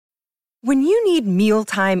When you need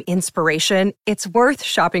mealtime inspiration, it's worth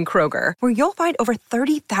shopping Kroger, where you'll find over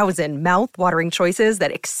 30,000 mouth-watering choices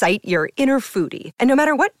that excite your inner foodie. And no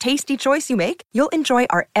matter what tasty choice you make, you'll enjoy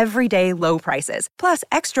our everyday low prices, plus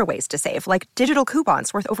extra ways to save, like digital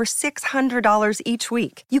coupons worth over $600 each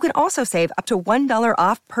week. You can also save up to $1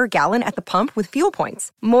 off per gallon at the pump with fuel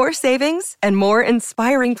points. More savings and more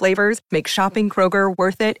inspiring flavors make shopping Kroger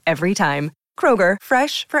worth it every time. Kroger,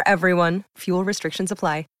 fresh for everyone. Fuel restrictions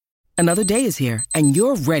apply. Another day is here, and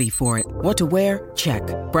you're ready for it. What to wear? Check.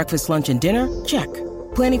 Breakfast, lunch, and dinner? Check.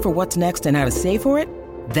 Planning for what's next and how to save for it?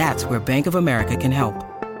 That's where Bank of America can help.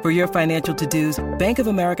 For your financial to-dos, Bank of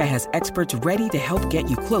America has experts ready to help get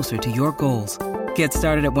you closer to your goals. Get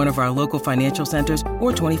started at one of our local financial centers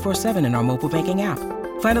or 24/7 in our mobile banking app.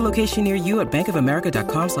 Find a location near you at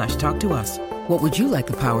bankofamerica.com/talktous. What would you like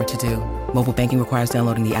the power to do? Mobile banking requires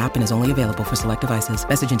downloading the app and is only available for select devices.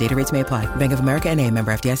 Message and data rates may apply. Bank of America N.A.,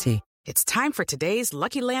 member FDIC. It's time for today's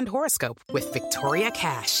Lucky Land horoscope with Victoria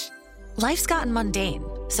Cash. Life's gotten mundane,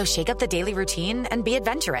 so shake up the daily routine and be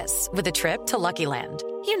adventurous with a trip to Lucky Land.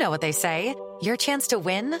 You know what they say, your chance to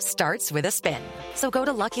win starts with a spin. So go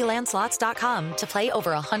to LuckyLandSlots.com to play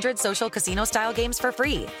over 100 social casino-style games for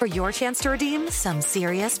free for your chance to redeem some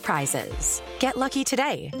serious prizes. Get lucky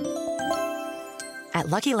today at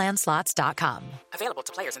LuckyLandSlots.com. Available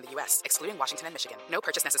to players in the U.S., excluding Washington and Michigan. No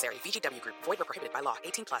purchase necessary. VGW Group. Void where prohibited by law.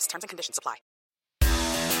 18+. Terms and conditions apply.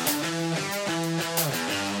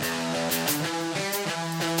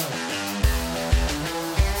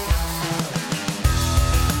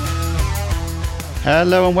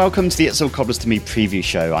 Hello and welcome to the It's All Cobblers to Me preview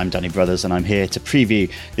show. I'm Danny Brothers and I'm here to preview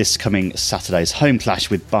this coming Saturday's home clash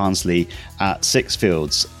with Barnsley at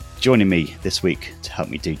Sixfields. Joining me this week to help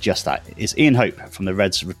me do just that is Ian Hope from the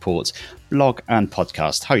Reds Report blog and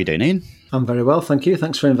podcast. How are you doing, Ian? I'm very well, thank you.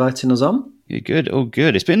 Thanks for inviting us on. You're good, all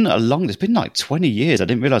good. It's been like 20 years. I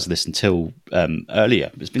didn't realise this until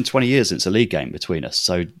earlier. It's been 20 years since a league game between us,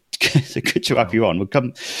 so good to have you on. We'll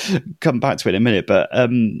come back to it in a minute, but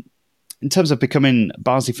in terms of becoming a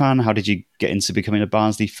Barnsley fan, how did you get into becoming a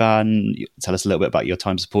Barnsley fan? Tell us a little bit about your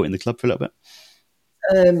time supporting the club for a little bit.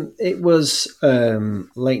 It was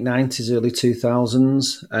late 90s, early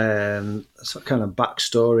 2000s. So kind of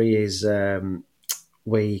backstory is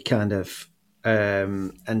we kind of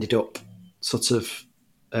ended up sort of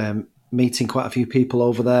meeting quite a few people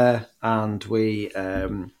over there, and we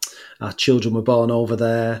our children were born over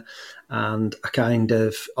there, and I kind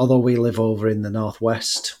of, although we live over in the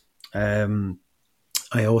northwest,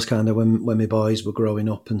 I always kind of, when my boys were growing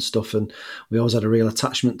up and stuff, and we always had a real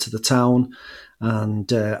attachment to the town.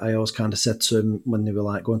 And I always kind of said to them when they were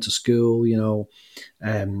like going to school, you know,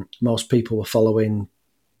 most people were following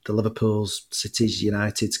the Liverpools, Cities,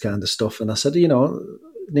 Uniteds kind of stuff. And I said, you know,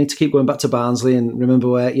 need to keep going back to Barnsley and remember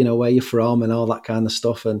where you're from and all that kind of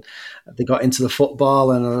stuff. And they got into the football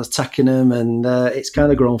and I was attacking them, and it's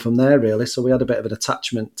kind of grown from there really. So we had a bit of an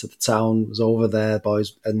attachment to the town. It was over there,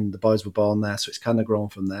 boys, and the boys were born there. So it's kind of grown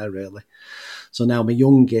from there really. So now my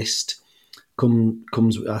youngest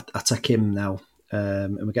comes, I take him now.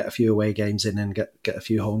 And we get a few away games in and get a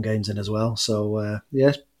few home games in as well. So,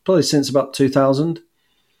 probably since about 2000.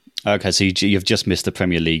 Okay, so you've just missed the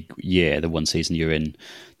Premier League year, the one season you're in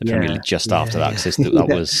the Premier League just after that. Because that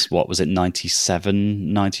was, what was it,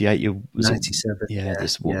 97, 98? 97.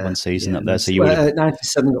 This one season up there. So you would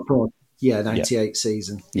 97 got forward. 98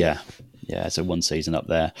 season. Yeah, so one season up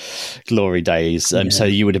there. Glory days. So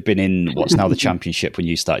you would have been in what's now the Championship when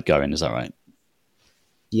you started going, is that right?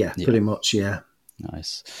 Yeah, pretty much, yeah.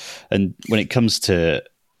 Nice. And when it comes to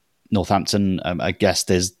Northampton, I guess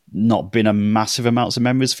there's not been a massive amounts of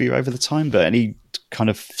memories for you over the time, but any kind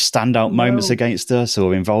of standout moments against us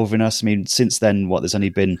or involving us? I mean, since then, there's only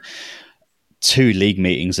been 2 league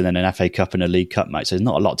meetings and then an FA Cup and a League Cup match, so there's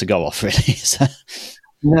not a lot to go off, really.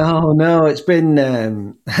 No, it's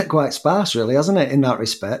been quite sparse, really, hasn't it, in that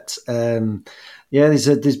respect?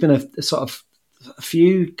 There's been a sort of a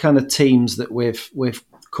few kind of teams that we've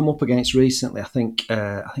come up against recently. I think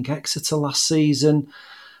Exeter last season.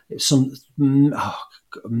 It's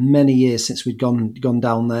many years since we'd gone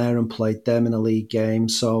down there and played them in a league game.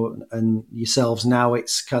 So, and yourselves now,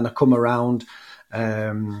 it's kind of come around.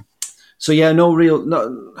 Not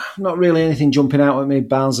really anything jumping out at me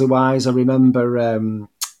Barnsley wise. I remember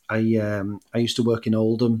I used to work in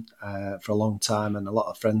Oldham for a long time, and a lot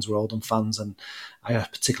of friends were Oldham fans, and I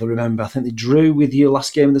particularly remember, I think they drew with you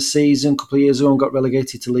last game of the season a couple of years ago and got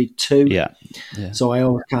relegated to League Two. Yeah. So I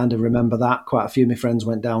always kind of remember that. Quite a few of my friends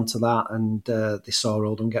went down to that, and they saw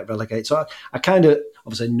Oldham get relegated. So I kind of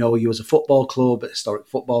obviously know you as a football club, a historic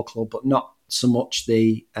football club, but not so much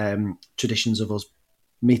the traditions of us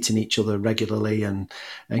meeting each other regularly and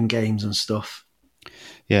games and stuff.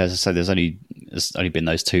 Yeah, as I said, there's only been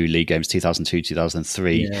those 2 league games, 2002,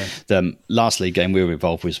 2003. Yeah. The last league game we were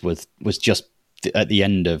involved with was just at the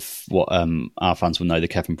end of what our fans will know the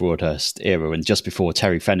Kevin Broadhurst era, and just before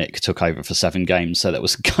Terry Fenwick took over for 7 games. So that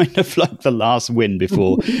was kind of like the last win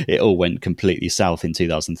before it all went completely south in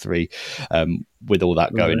 2003, with all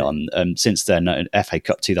that going on. Since then, FA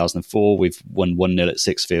Cup 2004, we've won 1-0 at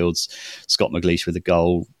Sixfields. Scott McLeish with a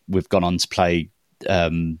goal. We've gone on to play,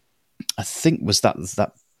 I think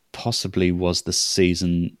that possibly was the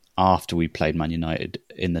season after we played Man United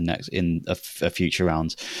in a future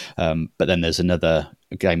round. But then there's another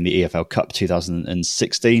game, the EFL Cup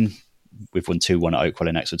 2016. We've won 2-1 at Oakwell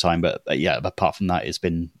in extra time. But yeah, apart from that, it's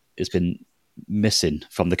been missing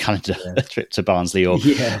from the calendar, a trip to Barnsley or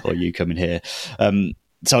you coming here.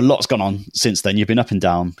 So a lot's gone on since then. You've been up and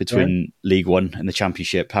down between League One and the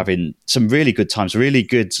Championship, having some really good times, really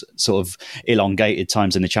good sort of elongated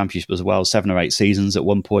times in the Championship as well, 7 or 8 seasons at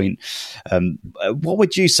one point. What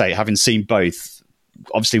would you say, having seen both?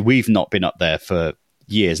 Obviously, we've not been up there for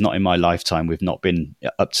years, not in my lifetime. We've not been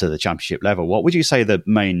up to the Championship level. What would you say the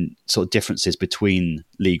main sort of differences between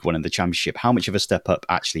League One and the Championship? How much of a step up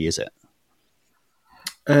actually is it?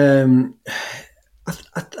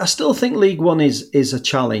 I still think League One is a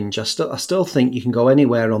challenge. I still think you can go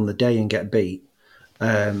anywhere on the day and get beat.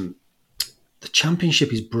 The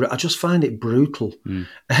Championship is I just find it brutal.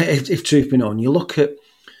 If truth be known, you look at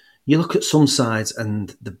some sides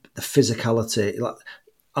and the physicality. Like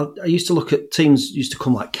I used to look at teams used to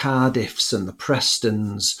come like Cardiff's and the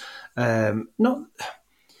Prestons, not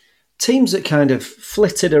teams that kind of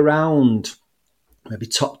flitted around. Maybe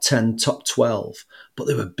top 10, top 12, but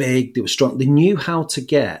they were big, they were strong. They knew how to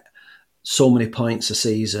get so many points a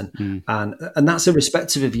season. And that's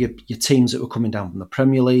irrespective of your teams that were coming down from the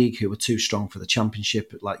Premier League, who were too strong for the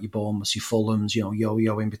Championship, like your Bournemouths, your Fulhams,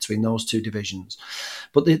 yo-yo in between those 2 divisions.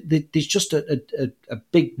 But there's just a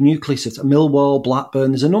big nucleus of Millwall,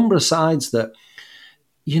 Blackburn. There's a number of sides that,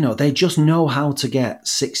 they just know how to get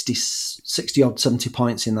 60 odd 70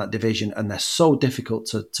 points in that division, and they're so difficult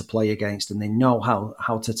to play against, and they know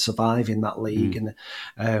how to survive in that league. And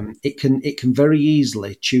it can very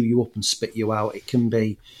easily chew you up and spit you out. It can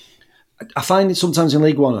be, I find it sometimes in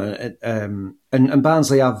League One, and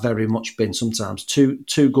Barnsley have very much been sometimes too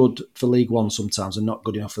good for League One sometimes, and not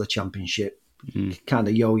good enough for the Championship, kind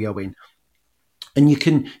of yo-yoing. And you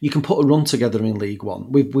can put a run together in League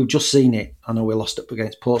One. We've just seen it. I know we lost up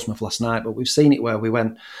against Portsmouth last night, but we've seen it where we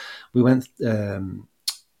went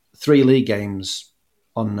 3 league games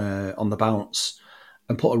on the bounce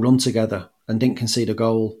and put a run together and didn't concede a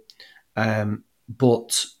goal.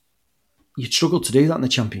 But you struggle to do that in the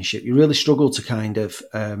Championship. You really struggle to kind of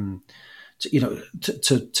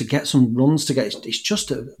to get some runs to get. It's just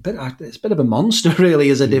it's a bit of a monster really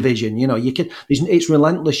as a division. It's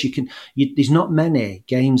relentless. There's not many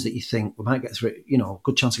games that you think we might get through.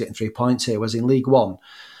 Good chance of getting 3 points here. Whereas in League One,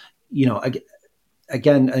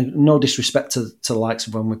 again, no disrespect to the likes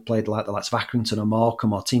of when we played like the likes of Accrington or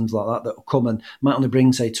Morecambe or teams like that will come and might only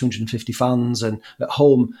bring, say, 250 fans, and at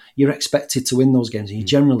home you're expected to win those games, and you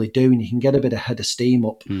generally do, and you can get a bit of head of steam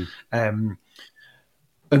up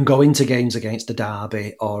and go into games against a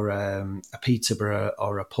Derby or a Peterborough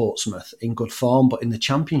or a Portsmouth in good form. But in the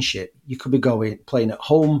Championship, you could be playing at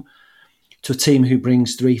home to a team who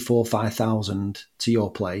brings 3,000, 4,000, 5,000 to your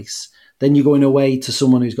place. Then you're going away to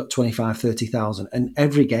someone who's got 25,000, 30,000, and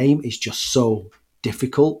every game is just so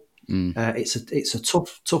difficult. It's a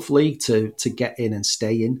tough league to get in and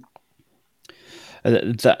stay in.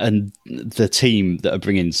 And the team that are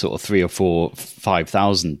bringing sort of 3,000 or 4,000,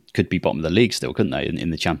 5,000 could be bottom of the league still, couldn't they?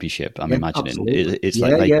 In the Championship, I'm imagining it's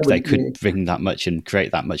like they could bring that much and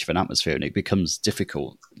create that much of an atmosphere, and it becomes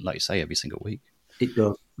difficult, like you say, every single week. It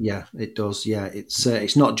does, yeah. It does, yeah.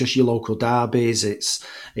 It's not just your local derbies. There's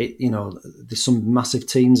some massive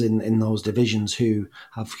teams in those divisions who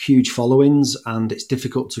have huge followings, and it's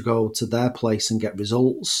difficult to go to their place and get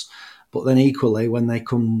results. But then equally, when they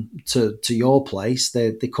come to your place,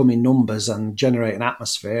 they come in numbers and generate an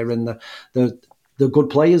atmosphere, and they're good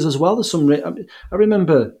players as well. There's some. I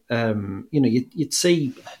remember, you'd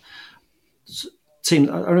see teams.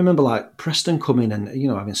 I remember like Preston coming and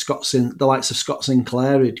having the likes of Scott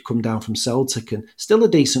Sinclair who'd come down from Celtic, and still a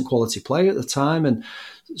decent quality player at the time. And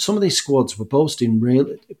some of these squads were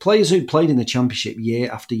boasting players who played in the Championship year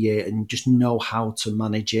after year and just know how to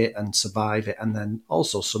manage it and survive it. And then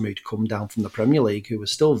also some who'd come down from the Premier League who were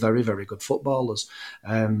still very, very good footballers.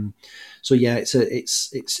 So yeah,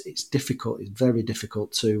 it's difficult. It's very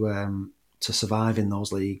difficult to survive in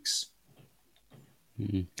those leagues.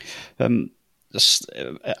 Mm-hmm.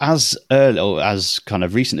 as early or as kind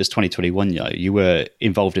of recent as 2021, you were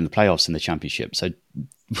involved in the playoffs in the Championship. So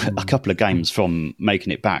a couple of games from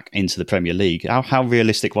making it back into the Premier League. How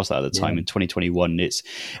realistic was that at the time in 2021?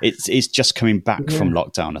 It's just coming back from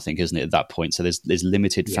lockdown, I think, isn't it? At that point, so there's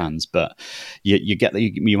limited fans, but you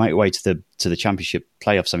make your way to the Championship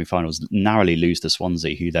playoff semi-finals, narrowly lose to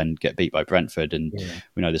Swansea, who then get beat by Brentford, and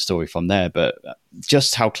we know the story from there. But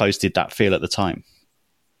just how close did that feel at the time?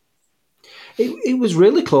 It was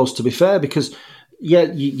really close, to be fair, because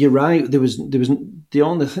you're right. There was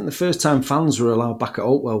I think the first time fans were allowed back at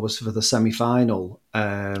Oakwell was for the semi-final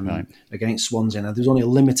against Swansea. Now, there was only a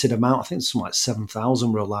limited amount. I think something like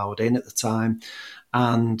 7,000 were allowed in at the time,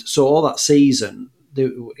 and so all that season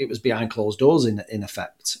it was behind closed doors in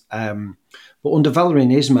effect. But under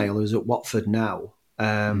Valérien Ismaël, who's at Watford now,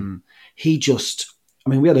 he just. I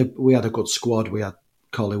mean, we had a good squad. We had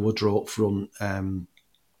Collie Woodrow up front.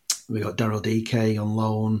 We got Daryl DK on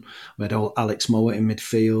loan. We had Alex Mowat in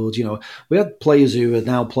midfield. We had players who are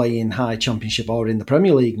now playing high Championship or in the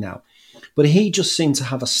Premier League now. But he just seemed to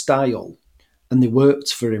have a style, and they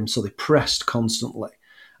worked for him, so they pressed constantly.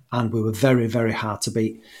 And we were very, very hard to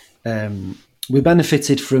beat. We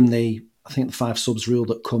benefited from the 5 subs rule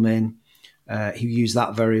that come in. He used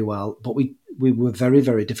that very well. But we were very,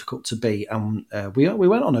 very difficult to beat. And we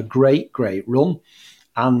went on a great, great run.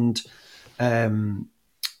 And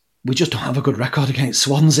we just don't have a good record against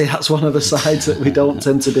Swansea. That's one of the sides that we don't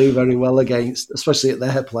tend to do very well against, especially at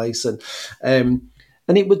their place. And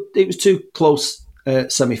it was 2 close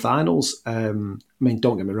semi-finals. I mean,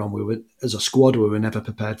 don't get me wrong. As a squad, we were never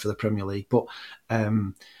prepared for the Premier League, but a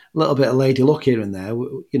little bit of lady luck here and there.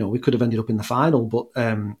 We could have ended up in the final, but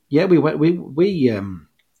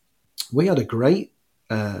we had a great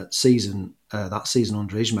season that season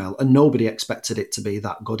under Ismaël, and nobody expected it to be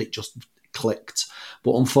that good. It just clicked.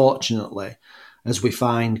 But unfortunately, as we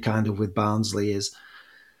find kind of with Barnsley, is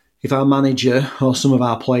if our manager or some of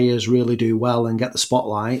our players really do well and get the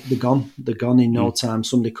spotlight, they're gone. They're gone in no time.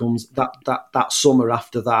 Somebody comes that summer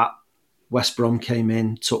after that, West Brom came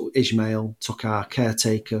in, took Ismaël, took our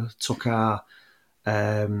caretaker, took our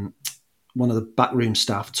one of the backroom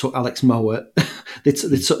staff, took Alex Mowat. they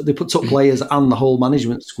took players and the whole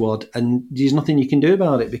management squad, and there's nothing you can do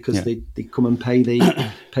about it because they come and pay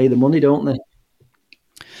the money, don't they?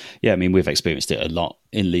 Yeah, I mean, we've experienced it a lot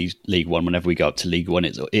in League One. Whenever we go up to League One,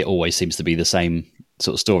 it always seems to be the same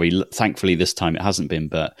sort of story. Thankfully, this time it hasn't been,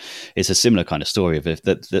 but it's a similar kind of story of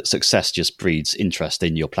that success just breeds interest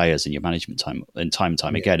in your players and your management time and time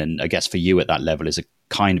again. And I guess for you at that level is a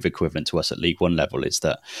kind of equivalent to us at League One level, is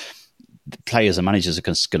that players and managers are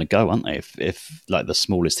going to go, aren't they? If like the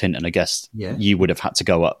smallest hint, and I guess you would have had to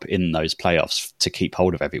go up in those playoffs to keep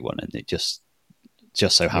hold of everyone, and it just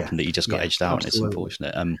so happened that you just got edged out, absolutely. And it's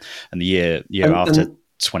unfortunate. And the year after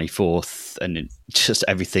 24th, and just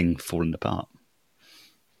everything falling apart.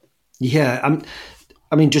 Yeah,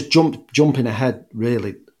 I mean, just jumping ahead,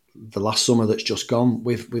 really. The last summer that's just gone,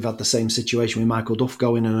 we've had the same situation with Michael Duff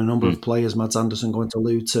going and a number of players, Mads Anderson going to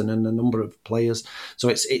Luton and a number of players. So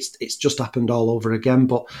it's just happened all over again.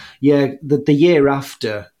 But yeah, the year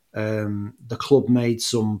after, the club made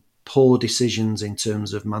some poor decisions in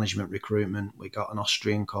terms of management recruitment. We got an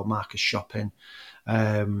Austrian called Marcus Schopping,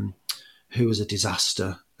 who was a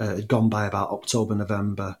disaster. Had gone by about October,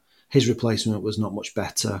 November. His replacement was not much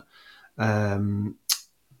better.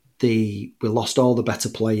 We lost all the better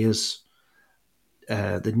players.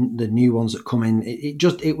 The new ones that come in,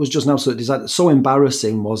 it was just an absolute disaster. So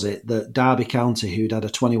embarrassing was it that Derby County, who'd had a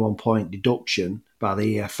 21-point deduction by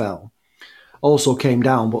the EFL, also came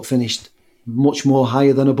down but finished much more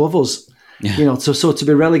higher than above us. Yeah. So to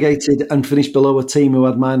be relegated and finish below a team who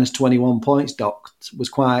had minus 21 points docked was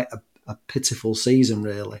quite a pitiful season,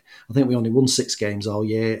 really. I think we only won 6 games all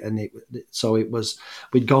year, and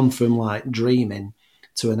we'd gone from like dreaming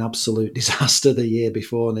to an absolute disaster the year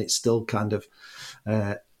before, and it's still kind of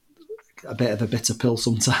a bit of a bitter pill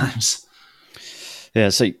sometimes. Yeah,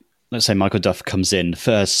 so let's say Michael Duff comes in,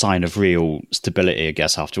 first sign of real stability, I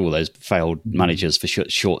guess, after all those failed managers for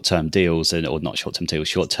short-term deals, or not short-term deals,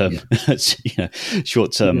 short-term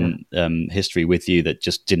history with you that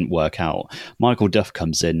just didn't work out. Michael Duff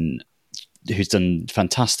comes in, who's done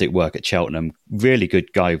fantastic work at Cheltenham, really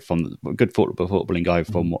good guy, good footballing guy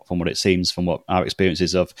from what it seems, from what our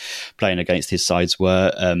experiences of playing against his sides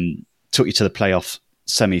were. Took you to the playoff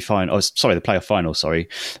final,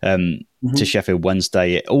 to Sheffield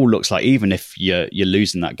Wednesday. It all looks like, even if you're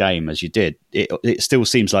losing that game as you did, it still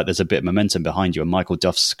seems like there's a bit of momentum behind you, and Michael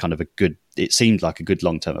Duff's kind of it seemed like a good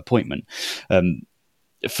long-term appointment.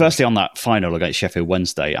 Firstly, on that final against Sheffield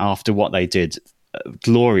Wednesday, after what they did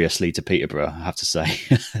gloriously to Peterborough, I have to say.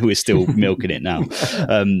 We're still milking it now.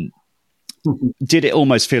 Did it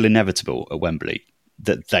almost feel inevitable at Wembley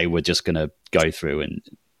that they were just going to go through and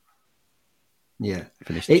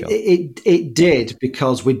finish the job? It did,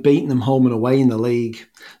 because we'd beaten them home and away in the league.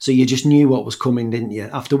 So you just knew what was coming, didn't you?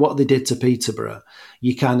 After what they did to Peterborough,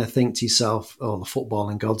 you kind of think to yourself, oh, the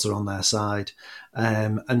footballing gods are on their side.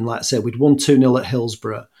 And like I said, we'd won 2-0 at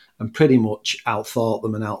Hillsborough and pretty much outthought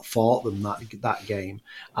them and outfought them that game.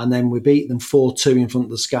 And then we beat them 4-2 in front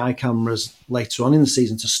of the Sky cameras later on in the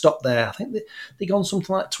season to stop there. I think they'd gone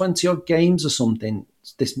something like 20-odd games or something,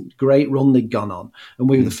 this great run they'd gone on, and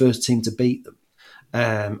we were the first team to beat them.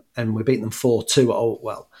 And we beat them 4-2 at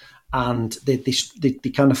Oldwell. And they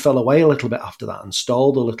kind of fell away a little bit after that and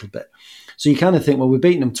stalled a little bit. So you kind of think, well, we've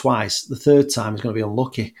beaten them twice. The third time is going to be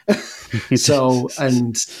unlucky. So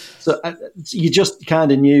you just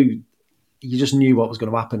kind of knew, what was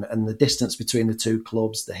going to happen. And the distance between the two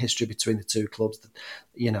clubs, the history between the two clubs,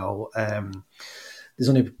 there's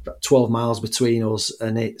only 12 miles between us,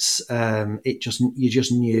 and you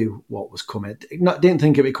just knew what was coming. Didn't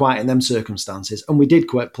think it'd be quite in them circumstances, and we did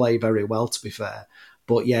play very well, to be fair.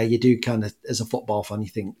 But yeah, you do kind of, as a football fan, you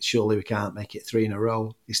think surely we can't make it 3 in a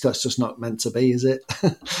row. It's just not meant to be, is it?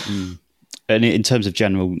 And in terms of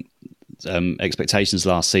general expectations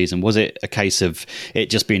last season, was it a case of it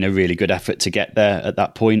just being a really good effort to get there at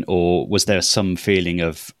that point, or was there some feeling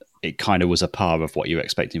of it kind of was a par of what you were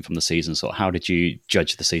expecting from the season? So how did you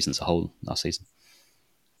judge the season as a whole last season?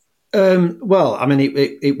 Well, I mean,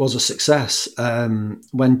 it was a success.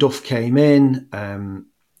 When Duff came in,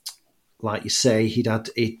 like you say, he'd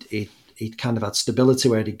kind of had stability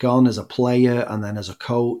where he'd gone as a player and then as a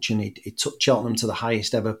coach, and he took Cheltenham to the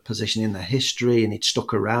highest ever position in their history, and he'd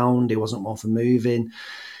stuck around. He wasn't one for moving.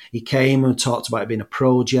 He came and talked about it being a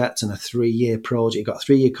project and a 3-year project. He got a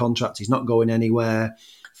 3-year contract. He's not going anywhere.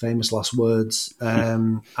 Famous last words.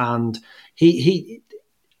 And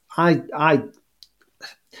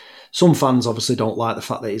some fans obviously don't like the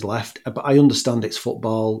fact that he's left, but I understand it's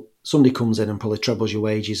football. Somebody comes in and probably trebles your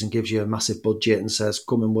wages and gives you a massive budget and says,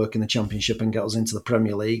 come and work in the Championship and get us into the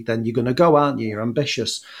Premier League, then you're going to go, aren't you? You're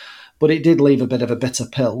ambitious. But it did leave a bit of a bitter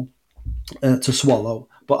pill to swallow.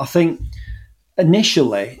 But I think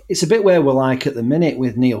initially, it's a bit where we're like at the minute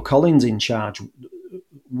with Neil Collins in charge.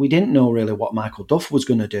 We didn't know really what Michael Duff was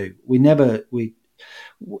going to do.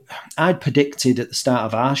 I'd predicted at the start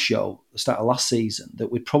of our show, the start of last season,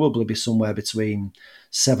 that we'd probably be somewhere between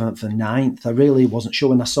 7th and 9th. I really wasn't sure.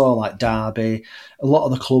 When I saw like Derby, a lot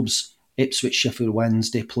of the clubs, Ipswich, Sheffield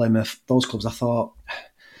Wednesday, Plymouth, those clubs, I thought,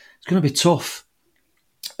 it's going to be tough.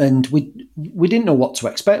 And we didn't know what to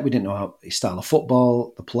expect. We didn't know how his style of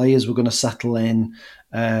football, the players were going to settle in.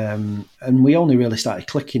 And we only really started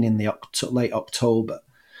clicking in the late October.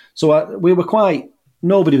 So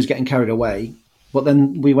nobody was getting carried away. But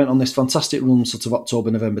then we went on this fantastic run sort of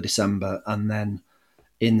October, November, December, and then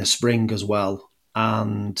in the spring as well.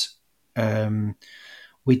 And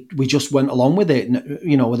we just went along with it.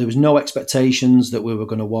 You know, there was no expectations that we were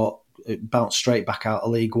going to bounce straight back out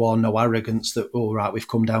of League One, no arrogance that, oh, right, we've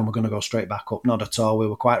come down, we're going to go straight back up. Not at all. We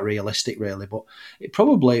were quite realistic, really. But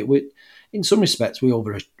in some respects, we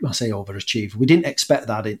overachieved. We didn't expect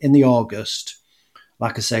that in the August.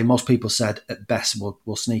 Like I say, most people said at best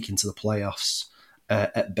we'll sneak into the playoffs.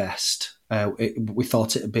 At best, we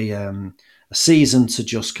thought it would be a season to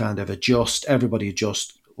just kind of adjust, everybody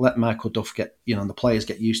adjust, let Michael Duff get, and the players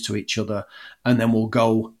get used to each other, and then we'll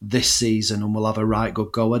go this season and we'll have a right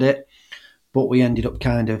good go at it. But we ended up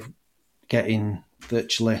kind of getting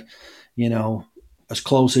virtually, as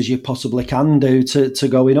close as you possibly can do to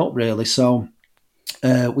going up, really. So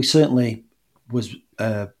we certainly was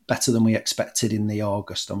better than we expected in the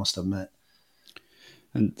August, I must admit.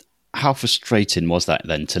 And how frustrating was that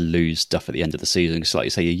then to lose Duff at the end of the season? Because like you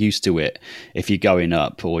say, you're used to it if you're going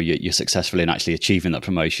up or you're successful in actually achieving that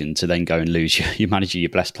promotion, to then go and lose your manager, your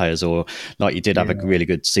best players, or like you did have a really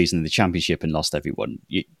good season in the Championship and lost everyone.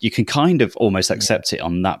 You can kind of almost accept it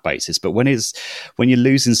on that basis. But when you're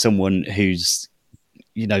losing someone who's,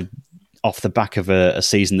 off the back of a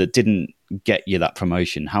season that didn't get you that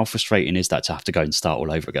promotion, how frustrating is that to have to go and start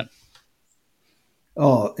all over again?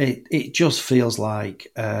 Oh, it just feels like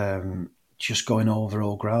just going over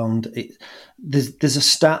all ground. There's a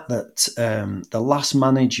stat that the last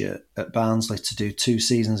manager at Barnsley to do 2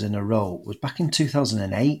 seasons in a row was back in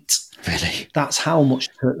 2008. Really? That's how much.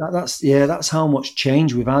 That's how much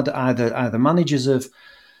change we've had. Either managers have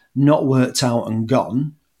not worked out and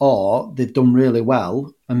gone, or they've done really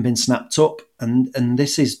well and been snapped up. And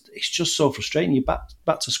it's just so frustrating. You're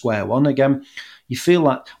back to square one again. You feel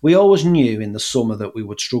like we always knew in the summer that we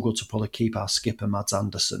would struggle to probably keep our skipper, Mads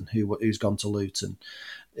Anderson, who's gone to Luton.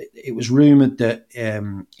 It was rumoured that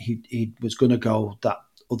he was going to go that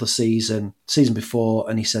other season before,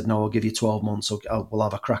 and he said, no, I'll give you 12 months, we'll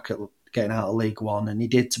have a crack at getting out of League One. And he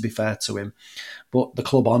did, to be fair to him. But the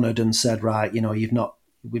club honoured and said, right, we've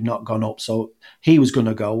not gone up. So he was going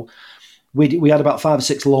to go. We had about 5 or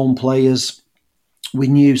 6 loan players. We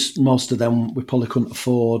knew most of them we probably couldn't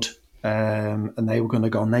afford, and they were going to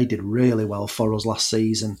go, and they did really well for us last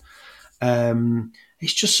season.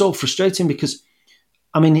 It's just so frustrating because,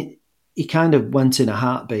 I mean, he kind of went in a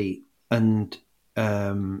heartbeat, and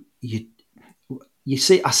you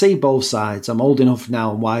see, I see both sides. I'm old enough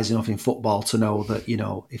now and wise enough in football to know that,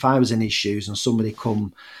 if I was in his shoes and somebody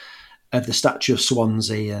come of the stature of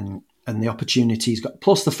Swansea and the opportunity he's got,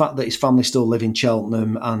 plus the fact that his family still live in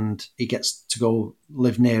Cheltenham and he gets to go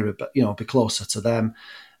live nearer, but, be closer to them.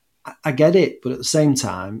 I get it. But at the same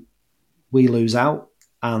time, we lose out,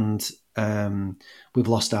 and we've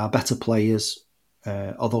lost our better players.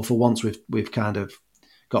 Although for once we've kind of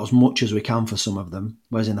got as much as we can for some of them,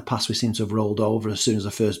 whereas in the past we seem to have rolled over as soon as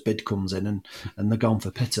the first bid comes in and they're gone for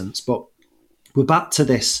pittance. But we're back to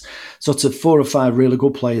this sort of 4 or 5 really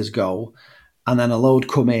good players go, and then a load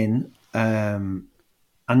come in, and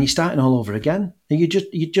you're starting all over again. You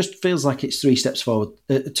just feels like it's 2 steps forward,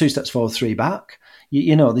 3 back.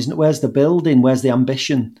 Where's the building? Where's the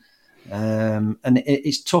ambition? And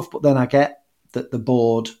it's tough. But then I get that the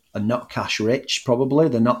board are not cash rich. Probably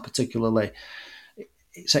they're not particularly.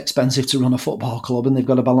 It's expensive to run a football club, and they've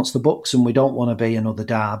got to balance the books. And we don't want to be another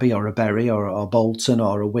Derby or a Bury or Bolton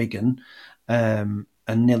or a Wigan, and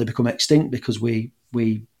nearly become extinct because we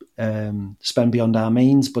spend beyond our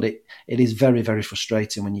means. But it is very, very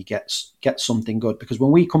frustrating when you get something good, because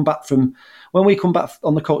when we come back on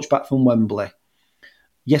the coach back from Wembley,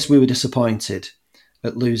 yes, we were disappointed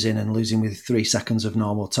at losing with 3 seconds of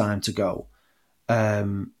normal time to go.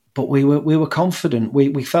 But we were confident.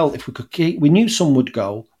 We felt if we could keep, we knew some would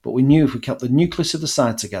go, but we knew if we kept the nucleus of the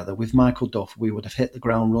side together with Michael Duff, we would have hit the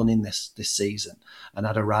ground running this season and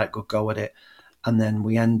had a right good go at it. And then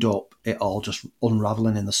we end up it all just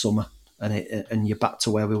unravelling in the summer, and you're back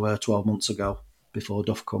to where we were 12 months ago before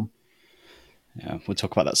Duff come. Yeah, we'll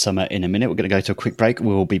talk about that summer in a minute. We're going to go to a quick break.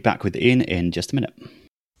 We'll be back with Ian in just a minute.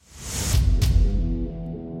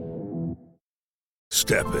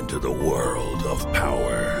 Step into the world of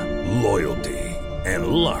power, loyalty, and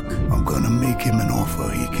luck. I'm going to make him an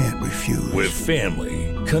offer he can't refuse. With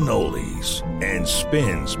family, cannolis, and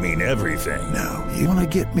spins mean everything. Now, you want to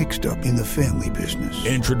get mixed up in the family business.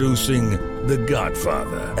 Introducing The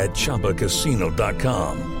Godfather at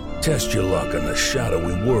ChumbaCasino.com. Test your luck in the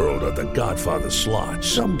shadowy world of The Godfather slot.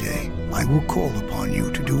 Someday, I will call upon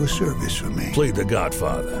you to do a service for me. Play The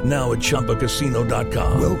Godfather now at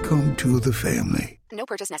ChumbaCasino.com. Welcome to the family. No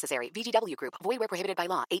purchase necessary. VGW Group. Void where prohibited by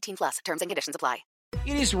law. 18+. Terms and conditions apply.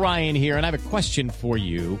 It is Ryan here, and I have a question for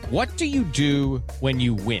you. What do you do when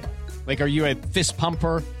you win? Like, are you a fist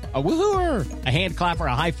pumper, a woohooer, a hand clapper,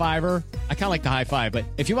 a high fiver? I kind of like the high five, but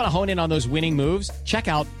if you want to hone in on those winning moves, check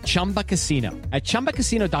out Chumba Casino. At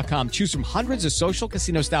ChumbaCasino.com, choose from hundreds of social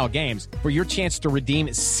casino-style games for your chance to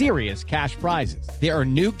redeem serious cash prizes. There are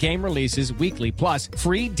new game releases weekly, plus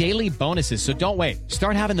free daily bonuses. So don't wait.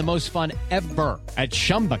 Start having the most fun ever at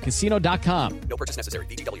ChumbaCasino.com. No purchase necessary.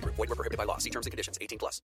 VGW Group. Void where prohibited by law. See terms and conditions.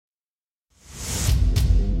 18+.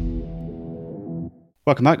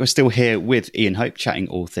 Welcome back. We're still here with Ian Hope, chatting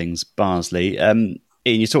all things Barnsley. Ian,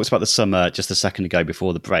 you talked about the summer just a second ago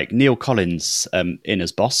before the break. Neil Collins in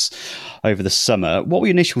as boss over the summer. What were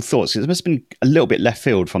your initial thoughts? It must have been a little bit left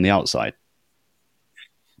field from the outside.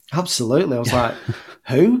 Absolutely. I was like,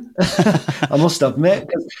 who? I must admit,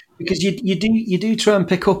 because you do try and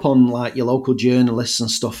pick up on like your local journalists and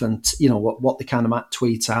stuff, and you know what they kind of might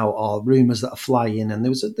tweet out or rumours that are flying. And there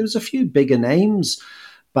was a few bigger names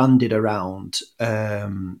bandied around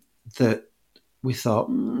that we thought,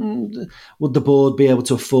 would the board be able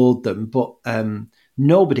to afford them? But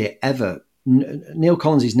nobody ever, Neil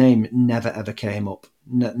Collins' name never ever came up,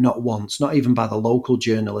 not once, not even by the local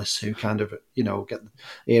journalists who kind of, you know, get the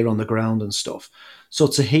ear on the ground and stuff. So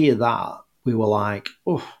to hear that, we were like,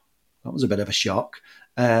 oh, that was a bit of a shock.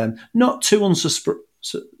 Not too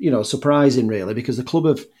surprising really, because the club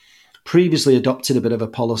have previously adopted a bit of a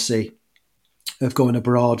policy of going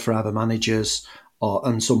abroad for either managers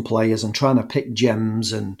and some players and trying to pick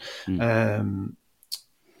gems and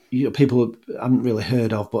people haven't really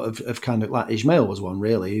heard of, but have kind of, like Ismail was one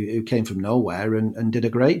really, who came from nowhere and did a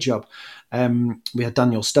great job. We had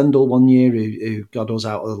Daniel Stendel one year who got us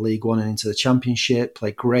out of the League One and into the Championship,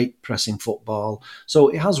 played great pressing football. So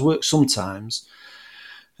it has worked sometimes.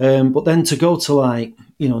 But then to go to like,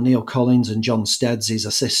 Neil Collins and John Steads, his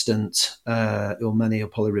assistant, who many will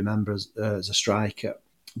probably remember as a striker,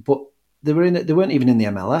 but they weren't even in the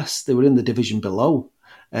MLS. They were in the division below.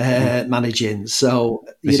 Managing, so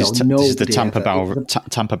this is the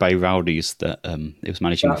Tampa Bay Rowdies that it was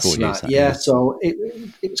managing before. Right. Yeah, so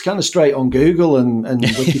it was kind of straight on Google and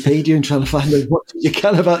Wikipedia and trying to find out what you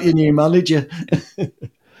can about your new manager.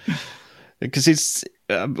 Because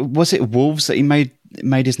was it Wolves that he made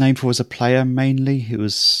his name for as a player mainly? He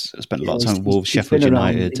spent a lot of time at Wolves, Sheffield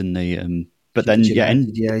United, and but then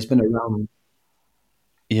he's been around.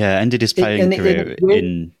 Yeah, ended his playing career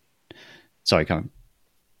in. Sorry, Karen.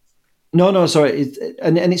 No, sorry.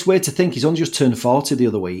 And it's weird to think he's only just turned 40 the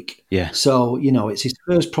other week. Yeah. So, it's his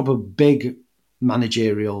first proper big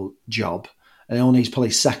managerial job, and only his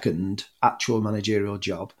probably second actual managerial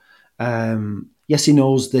job. Yes, he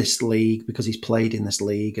knows this league because he's played in this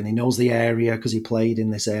league, and he knows the area because he played in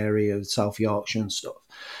this area of South Yorkshire and stuff.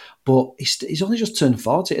 But he's only just turned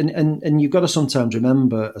 40. And you've got to sometimes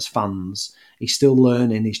remember as fans, he's still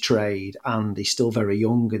learning his trade and he's still very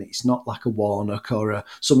young, and it's not like a Warnock or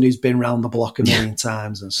somebody who's been around the block a million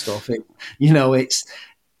times and stuff.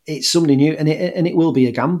 It's somebody new, and it will be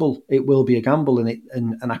a gamble. It will be a gamble,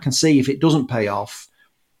 and I can see if it doesn't pay off,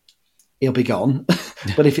 he'll be gone.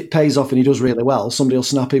 But if it pays off and he does really well, somebody will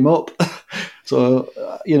snap him up. So,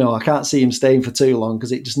 I can't see him staying for too long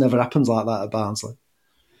because it just never happens like that at Barnsley.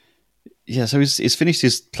 Yeah, so he's finished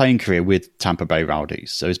his playing career with Tampa Bay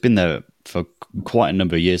Rowdies. So he's been there for quite a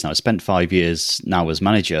number of years now. He's spent 5 years now as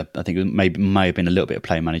manager. I think it may have been a little bit of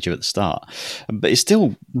player manager at the start. But it's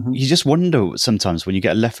still, you just wonder sometimes when you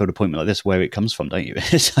get a left field appointment like this, where it comes from, don't you?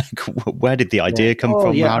 It's like, where did the idea come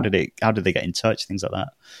from? Yeah. How did they get in touch? Things like that.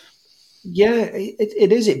 Yeah,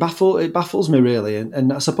 it is. It baffles me really,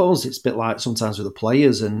 and I suppose it's a bit like sometimes with the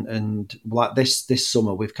players, and like this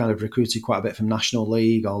summer we've kind of recruited quite a bit from National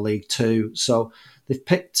League or League Two, so they've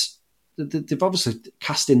obviously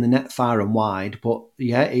cast in the net far and wide, but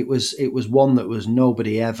yeah, it was one that was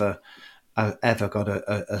nobody ever got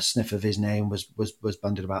a sniff of his name was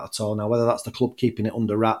bandied about at all. Now whether that's the club keeping it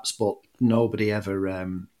under wraps, but nobody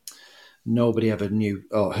ever knew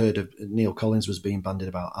or heard of Neil Collins was being bandied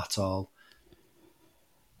about at all.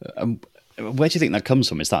 Where do you think that comes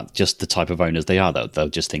from? Is that just the type of owners they are, that they'll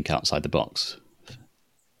just think outside the box?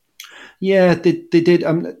 Yeah, they did.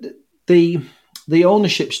 The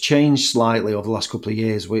ownership's changed slightly over the last couple of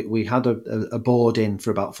years. We had a board in for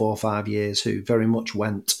about 4 or 5 years who very much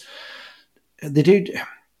went. They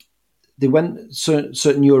went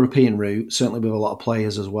certain European route, certainly with a lot of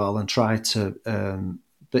players as well, and tried to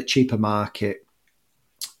bit cheaper market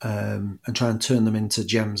and try and turn them into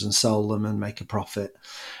gems and sell them and make a profit.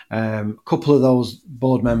 A couple of those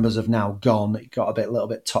board members have now gone. It got a little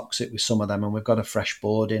bit toxic with some of them, and we've got a fresh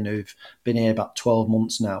board in who've been here about 12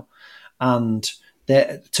 months now. And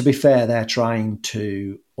to be fair, they're trying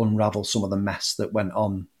to unravel some of the mess that went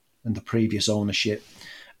on in the previous ownership.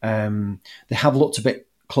 They have looked a bit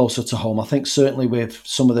closer to home. I think certainly with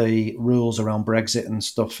some of the rules around Brexit and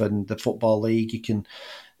stuff and the Football League,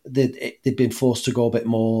 they've been forced to go a bit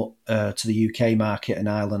more to the UK market and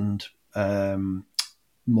Ireland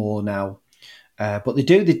more now. But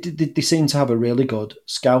they seem to have a really good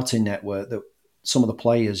scouting network that some of the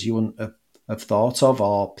players you wouldn't have thought of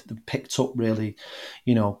or picked up really,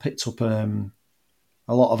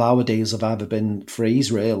 a lot of our deals have either been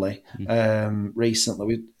frees really.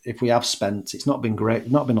 Recently, if we have spent, it's not been great,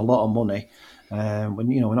 not been a lot of money.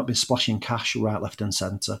 We're not been splashing cash right, left, and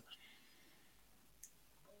centre.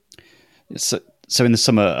 So in the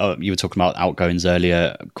summer, you were talking about outgoings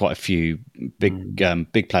earlier. Quite a few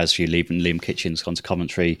big players for you leaving. Liam Kitchen's gone to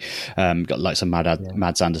Coventry. Got like some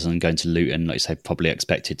Mads Anderson going to Luton. Like you say, probably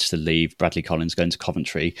expected to leave. Bradley Collins going to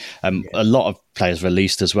Coventry. A lot of players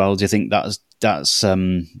released as well. Do you think that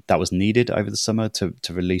was needed over the summer to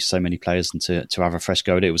release so many players and to have a fresh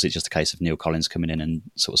go at it? Was it just a case of Neil Collins coming in and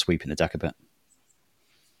sort of sweeping the deck a bit?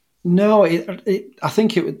 No, I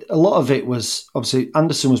think a lot of it was obviously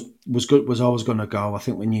Anderson was good, was always going to go. I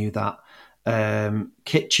think we knew that.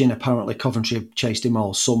 Kitchen, apparently Coventry chased him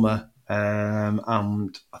all summer,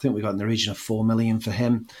 and I think we got in the region of 4 million for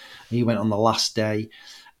him. He went on the last day.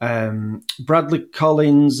 Bradley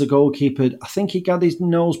Collins, the goalkeeper, I think he got his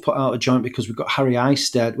nose put out of joint because we got Harry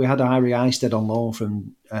Eisted. We had Harry Eisted on loan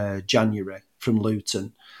from January from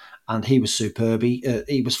Luton. and he was superb.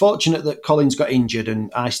 He was fortunate that Collins got injured and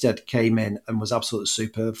Eisted came in and was absolutely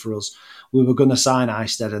superb for us. We were going to sign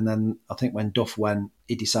Eisted, and then I think when Duff went,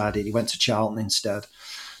 he decided he went to Charlton instead.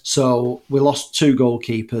 So we lost 2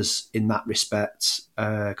 goalkeepers in that respect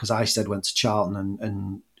because Eisted went to Charlton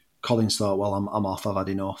and Collins thought, well, I'm off, I've had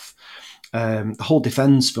enough. The whole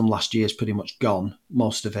defence from last year is pretty much gone,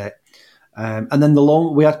 most of it. And then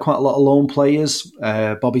we had quite a lot of loan players.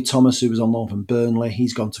 Bobby Thomas, who was on loan from Burnley,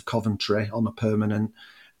 he's gone to Coventry on a permanent.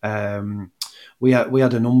 We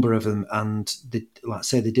had a number of them, and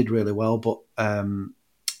they did really well, but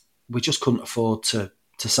we just couldn't afford to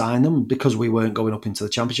sign them because we weren't going up into the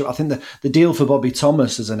Championship. I think the deal for Bobby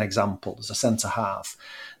Thomas, as an example, as a centre half,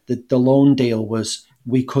 the loan deal was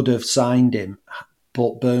we could have signed him,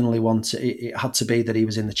 but Burnley wanted it had to be that he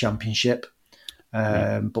was in the Championship.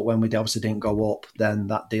 But when we obviously didn't go up, then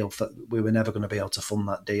that deal, we were never going to be able to fund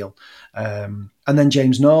that deal. And then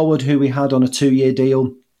James Norwood, who we had on a 2-year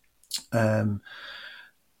deal,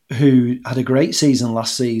 who had a great season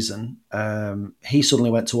last season, he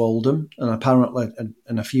suddenly went to Oldham, and apparently,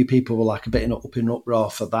 and a few people were like a bit up in uproar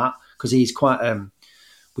for that because he's quite.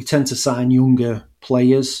 We tend to sign younger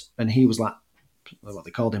players, and he was like what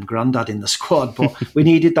they called him, granddad in the squad, but we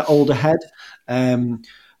needed that older head.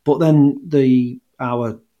 But then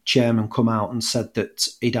our chairman come out and said that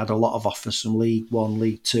he'd had a lot of offers from League One,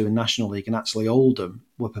 League Two and National League, and actually Oldham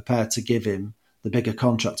were prepared to give him the bigger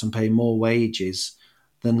contract and pay more wages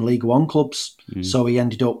than League One clubs. So he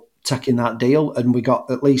ended up taking that deal, and we got,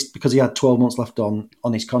 at least because he had 12 months left on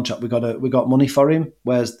his contract, we got money for him,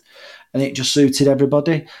 and it just suited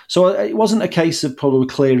everybody. So it wasn't a case of probably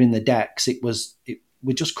clearing the decks.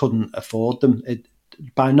 We just couldn't afford them.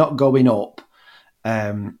 By not going up,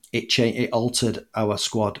 it altered our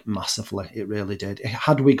squad massively. It really did.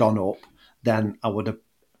 Had we gone up, then I would have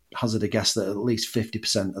hazarded a guess that at least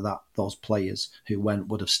 50% of those players who went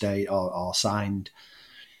would have stayed or signed.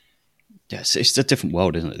 Yes, it's a different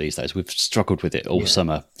world, isn't it, these days? We've struggled with it all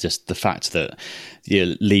summer. Just the fact that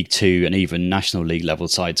League Two and even National League level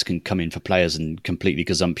sides can come in for players and completely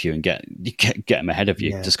gazump you and get them ahead of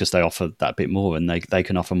you just because they offer that bit more, and they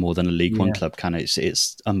can offer more than a League One club can.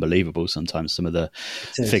 It's unbelievable sometimes, some of the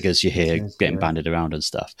figures you hear getting bandied around and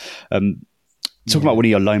stuff. Talking about one of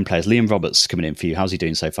your loan players, Liam Roberts coming in for you. How's he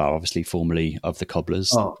doing so far? Obviously, formerly of the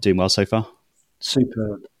Cobblers. Doing well so far?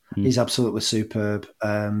 Superb. He's absolutely superb.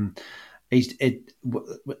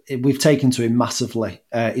 We've taken to him massively.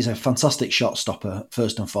 He's a fantastic shot stopper,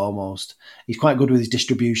 first and foremost. He's quite good with his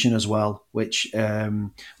distribution as well, which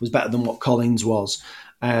was better than what Collins was.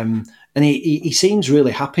 And he seems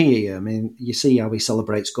really happy here. I mean, you see how he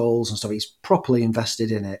celebrates goals and stuff. He's properly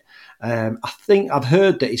invested in it. I think I've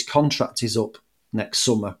heard that his contract is up next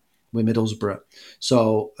summer with Middlesbrough.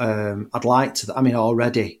 So I'd like to,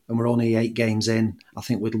 already, and we're only 8 games in, I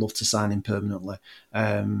think we'd love to sign him permanently.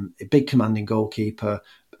 A big commanding goalkeeper,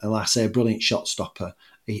 and like I say, a brilliant shot stopper.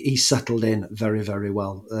 He's settled in very, very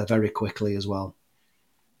well, very quickly as well.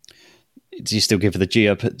 Does he still give the G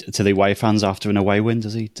up to the away fans after an away win?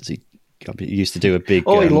 Does he used to do a big,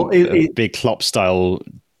 big Klopp style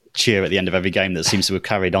cheer at the end of every game that seems to have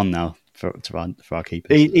carried on now for our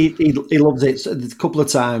keepers. He loves it. So a couple of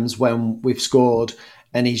times when we've scored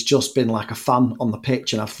and he's just been like a fan on the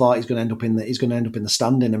pitch, and I thought he's going to end up in the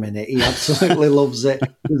stand in a minute. He absolutely loves it.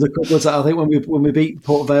 There's a couple of times, I think when we beat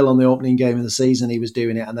Port Vale on the opening game of the season, he was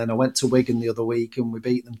doing it, and then I went to Wigan the other week and we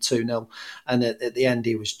beat them 2-0, and at the end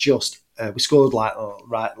he was just we scored like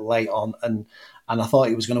right late on, and I thought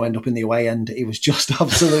he was going to end up in the away end. He was just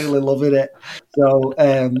absolutely loving it. So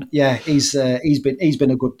he's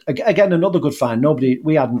been a good, again, another good find.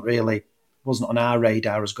 Wasn't on our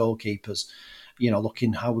radar as goalkeepers,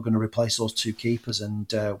 looking how we're going to replace those 2 keepers,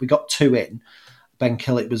 and we got 2 in. Ben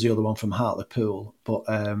Killick was the other one from Hartlepool, but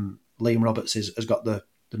Liam Roberts has got the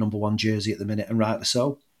number 1 jersey at the minute, and rightly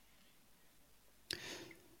so.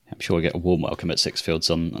 I'm sure we'll get a warm welcome at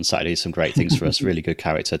Sixfields on Saturday. Some great things for us. Really good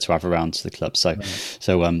character to have around the club. So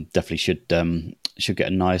definitely should get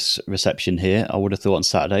a nice reception here, I would have thought, on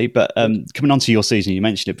Saturday. But coming on to your season, you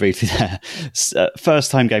mentioned it briefly there.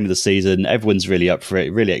 First time game of the season. Everyone's really up for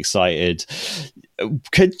it, really excited.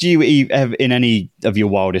 Could you, in any of your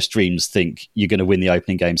wildest dreams, think you're going to win the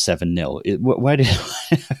opening game 7-0?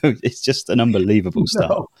 It's just an unbelievable start.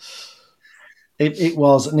 No. It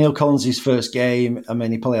was Neil Collins' first game. I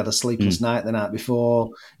mean, he probably had a sleepless night the night before.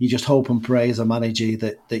 You just hope and pray as a manager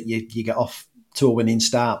that you get off to a winning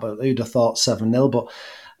start, but who'd have thought 7-0?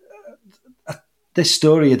 But this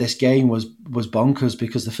story of this game was bonkers,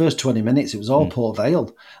 because the first 20 minutes, it was all Port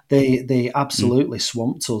Vale. They absolutely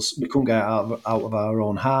swamped us. We couldn't get out of our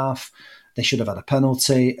own half. They should have had a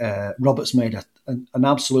penalty. Roberts made an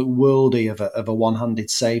absolute worldie of a one-handed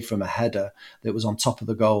save from a header that was on top of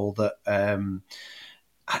the goal that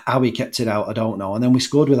how he kept it out, I don't know. And then we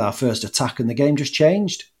scored with our first attack and the game just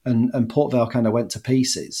changed and Port Vale kind of went to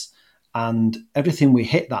pieces. And everything we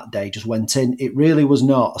hit that day just went in. It really was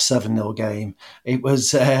not a 7-0 game. It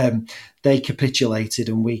was, they capitulated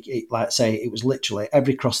and like I say, it was literally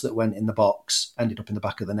every cross that went in the box ended up in the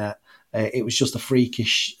back of the net. It was just a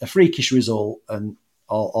freakish result and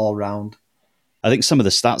all round. I think some of the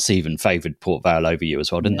stats even favoured Port Vale over you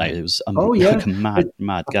as well, didn't they? It was like a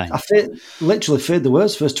mad game. I literally feared the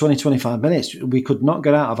worst first 20, 25 minutes. We could not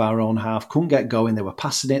get out of our own half, couldn't get going. They were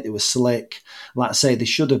passing it, they were slick. Like I say, they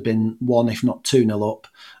should have been 1, if not 2-0 up.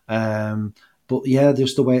 But yeah,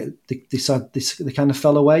 just the way they kind of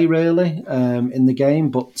fell away really in the game.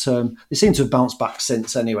 But they seem to have bounced back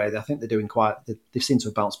since anyway. I think they're doing they seem to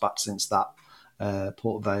have bounced back since that,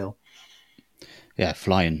 Port Vale. Yeah,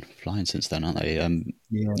 flying since then, aren't they?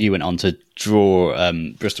 You went on to draw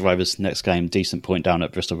Bristol Rovers next game, decent point down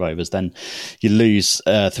at Bristol Rovers. Then you lose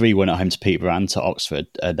 3-1 at home to Peterborough and to Oxford,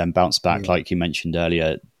 then bounce back, like you mentioned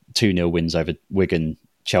earlier, 2-0 wins over Wigan,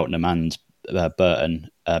 Cheltenham and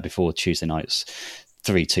Burton before Tuesday night's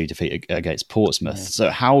 3-2 defeat against Portsmouth. Yeah. So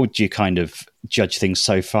how do you kind of judge things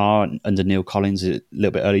so far under Neil Collins? Is it a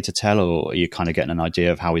little bit early to tell, or are you kind of getting an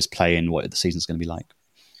idea of how he's playing, what the season's going to be like?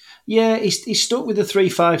 Yeah, he's stuck with the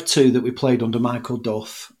 3-5-2 that we played under Michael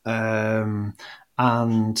Duff. And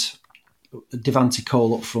Devante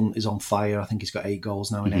Cole up front is on fire. I think he's got 8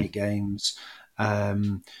 goals now in 8 games.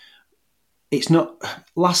 It's not.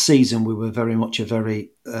 Last season, we were very much a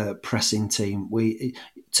very pressing team.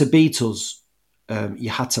 To beat us,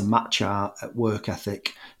 you had to match our work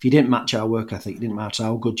ethic. If you didn't match our work ethic, you didn't match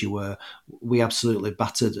how good you were. We absolutely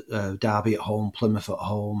battered Derby at home, Plymouth at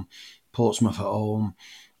home, Portsmouth at home.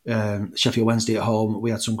 Sheffield Wednesday at home. We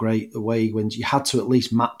had some great away wins. You had to at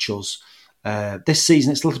least match us. This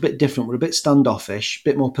season it's a little bit different. We're a bit standoffish, a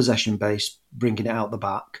bit more possession based, bringing it out the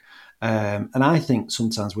back. And I think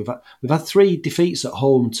sometimes we've had 3 defeats at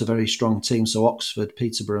home to very strong teams, so Oxford,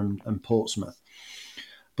 Peterborough, and Portsmouth.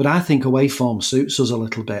 But I think away form suits us a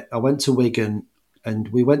little bit. I went to Wigan, and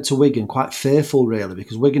we went to Wigan quite fearful, really,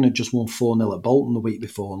 because Wigan had just won 4-0 at Bolton the week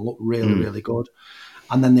before and looked really good.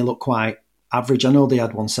 And then they looked quite average. I know they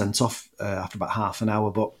had one sent off after about half an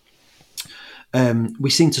hour, but we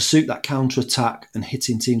seem to suit that counter-attack and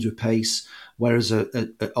hitting teams with pace, whereas at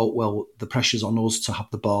Oatwell, the pressure's on us to have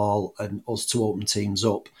the ball and us to open teams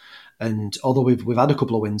up. And although we've had a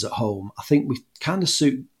couple of wins at home, I think we kind of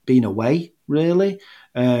suit being away, really.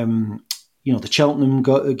 The Cheltenham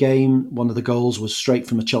game, one of the goals was straight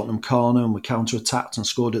from a Cheltenham corner and we counter-attacked and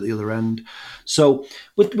scored at the other end. So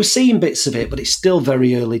we're seeing bits of it, but it's still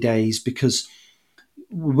very early days because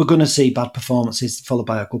we're going to see bad performances followed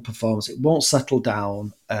by a good performance. It won't settle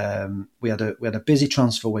down. We had a busy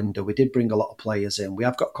transfer window. We did bring a lot of players in. We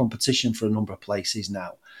have got competition for a number of places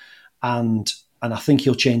now. And I think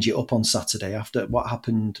he'll change it up on Saturday after what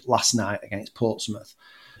happened last night against Portsmouth.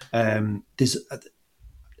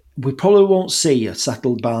 We probably won't see a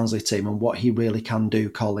settled Barnsley team and what he really can do,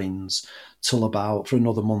 Collins, till about for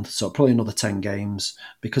another month, so probably another 10 games,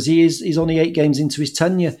 because he's only 8 games into his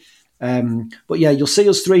tenure. But yeah, you'll see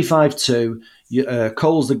us 3-5-2.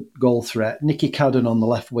 Cole's the goal threat. Nicky Cadden on the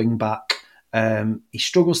left wing back. He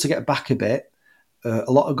struggles to get back a bit.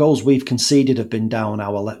 A lot of goals we've conceded have been down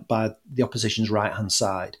by the opposition's right hand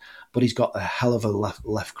side, but he's got a hell of a left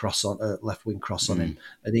wing cross on him,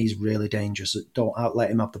 and he's really dangerous. Don't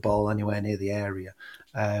let him have the ball anywhere near the area.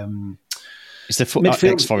 Is the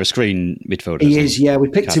ex-Forest Green midfielder? He is, yeah. We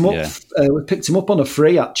picked him up. Yeah. We picked him up on a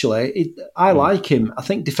free. Actually, I like him. I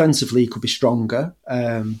think defensively he could be stronger,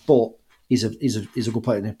 but he's a good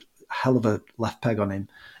player. A hell of a left peg on him.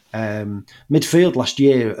 Midfield last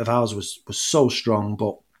year of ours was so strong,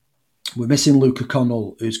 but we're missing Luke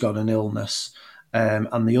O'Connell, who's got an illness,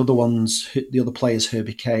 and the other players,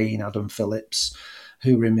 Herbie Kane, Adam Phillips,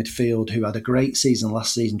 who were in midfield, who had a great season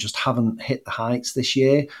last season, just haven't hit the heights this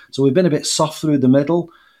year. So we've been a bit soft through the middle.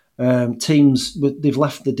 Teams, they've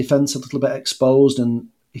left the defence a little bit exposed, and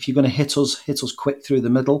if you're going to hit us quick through the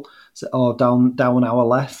middle or down our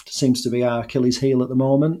left, seems to be our Achilles heel at the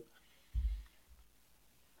moment.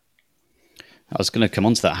 I was going to come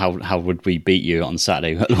on to that. How would we beat you on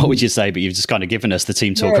Saturday? What would you say? But you've just kind of given us the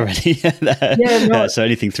team talk already. So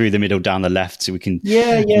anything through the middle, down the left, so we can,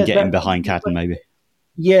 get in behind Cadden maybe.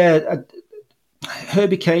 Yeah,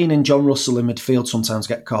 Herbie Kane and John Russell in midfield sometimes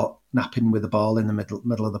get caught napping with the ball in the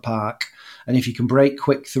middle of the park. And if you can break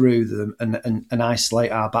quick through them and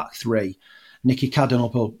isolate our back three, Nicky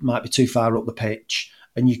Cadden might be too far up the pitch,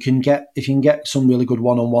 and if you can get some really good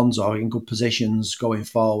one-on-ones or in good positions going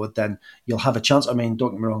forward, then you'll have a chance. I mean,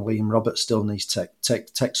 don't get me wrong, Liam Roberts still needs to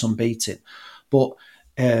take some beating, but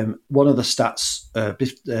one of the stats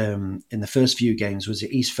in the first few games was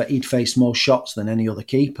that he'd faced more shots than any other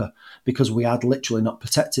keeper because we had literally not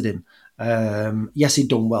protected him. Yes, he'd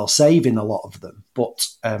done well saving a lot of them, but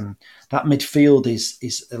that midfield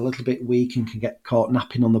is a little bit weak and can get caught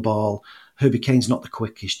napping on the ball. Herbie Kane's not the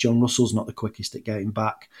quickest. John Russell's not the quickest at getting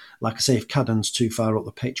back. Like I say, if Cadden's too far up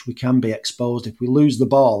the pitch, we can be exposed. If we lose the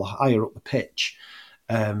ball higher up the pitch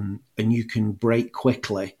and you can break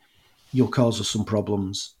quickly, you'll cause us some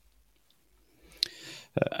problems.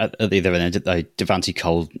 At the other end, Devante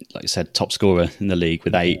Cole, like I said, top scorer in the league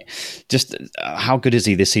with 8. Just how good is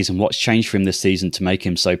he this season? What's changed for him this season to make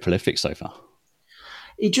him so prolific so far?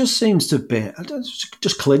 He just seems to be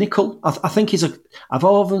just clinical. I think I've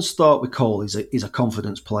always thought with Cole, he's a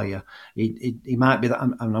confidence player. He might be that,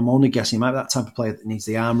 and I'm only guessing, he might be that type of player that needs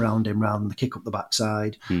the arm around him rather than the kick up the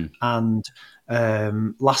backside. And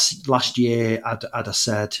last year, I'd have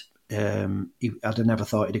said, I'd have never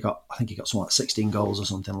thought he'd have got, I think he got something like 16 goals or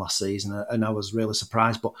something last season, and I was really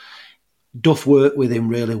surprised. But Duff worked with him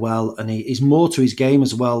really well, and he's more to his game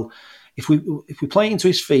as well. If we play into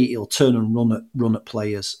his feet, he'll turn and run at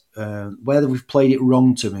players. Whether we've played it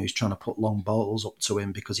wrong to him, he's trying to put long balls up to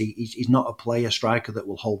him because he's not a player striker that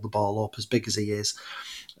will hold the ball up as big as he is.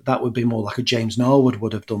 That would be more like a James Norwood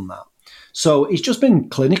would have done that. So he's just been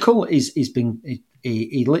clinical.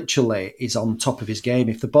 He literally is on top of his game.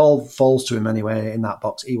 If the ball falls to him anywhere in that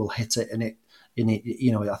box, he will hit it. And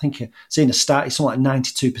I think seeing a stat, it's something like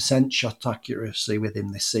 92% shot accuracy with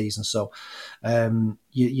him this season. So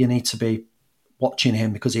you need to be watching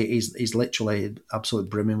him because he's literally absolutely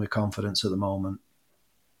brimming with confidence at the moment.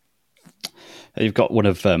 You've got one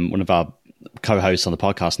of our co-hosts on the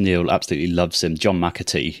podcast, Neil, absolutely loves him. John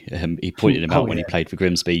McAtee, he pointed him out when he played for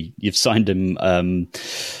Grimsby. You've signed him.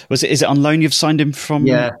 Is it on loan? You've signed him from?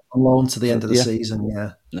 Yeah, on loan to the end of the season.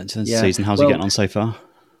 Yeah, to the end of the season. How's he getting on so far?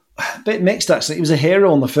 A bit mixed actually. He was a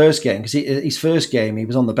hero on the first game because his first game he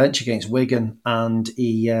was on the bench against Wigan and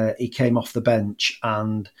he came off the bench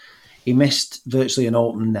and he missed virtually an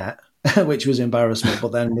open net, which was embarrassment.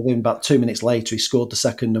 But then within about 2 minutes later, he scored the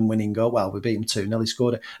second and winning goal. Well, we beat him 2-0. He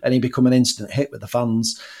scored it, and he become an instant hit with the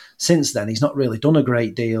fans. Since then, he's not really done a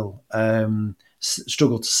great deal.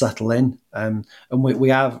 Struggled to settle in, and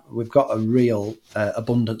we've got a real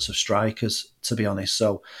abundance of strikers, to be honest.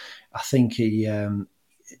 So I think he.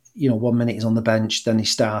 1 minute he's on the bench, then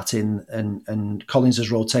he's starting, and Collins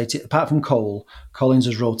has rotated. Apart from Cole, Collins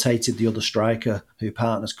has rotated the other striker who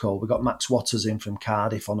partners Cole. We got Max Waters in from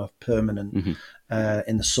Cardiff on a permanent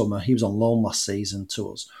in the summer. He was on loan last season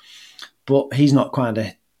to us, but he's not quite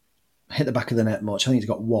hit the back of the net much. I think he's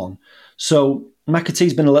got one. So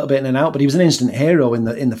McAtee's been a little bit in and out, but he was an instant hero in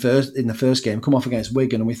the first game. Come off against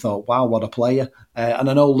Wigan, and we thought, wow, what a player! And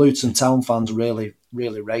I know Luton Town fans really,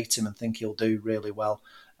 really rate him and think he'll do really well.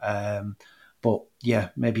 But yeah,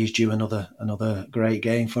 maybe he's due another great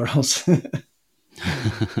game for us.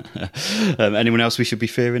 Anyone else we should be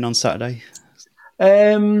fearing on Saturday?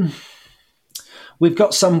 We've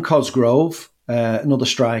got Sam Cosgrove, another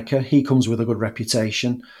striker. He comes with a good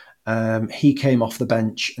reputation. He came off the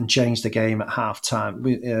bench and changed the game at half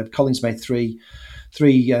time. Collins made three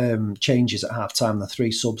changes at half time. The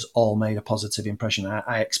 3 subs all made a positive impression.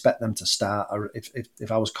 I expect them to start.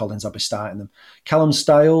 If I was Collins, I'd be starting them. Callum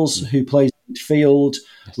Stiles, who plays midfield,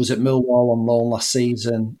 was at Millwall on loan last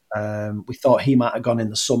season. We thought he might have gone in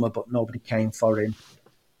the summer, but nobody came for him.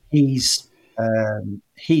 He's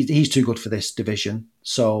too good for this division,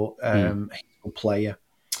 so he's a good player.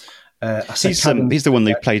 He's the one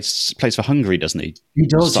who plays for Hungary, doesn't he? He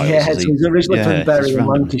does, Stiles, He's originally from Bury in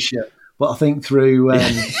Lancashire. But I think through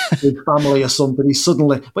his family or something, he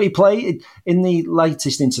suddenly... But he played in the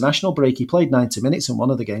latest international break. He played 90 minutes in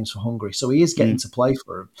one of the games for Hungary. So he is getting to play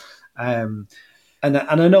for him. And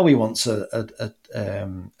I know he wants a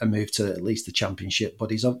move to at least the Championship,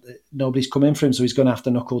 but nobody's come in for him, so he's going to have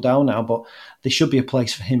to knuckle down now. But there should be a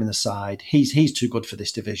place for him in the side. He's too good for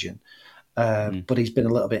this division. But he's been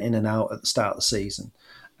a little bit in and out at the start of the season.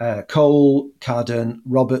 Cole, Cadden,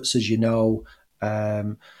 Roberts, as you know...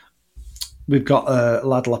 We've got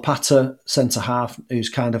Lad Lapata, centre-half, who's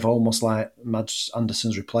kind of almost like Mads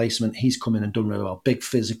Anderson's replacement. He's come in and done really well. Big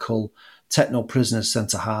physical, techno-prisoners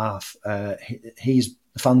centre-half. The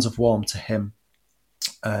fans have warmed to him.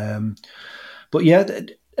 But yeah,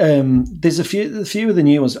 there's a few of the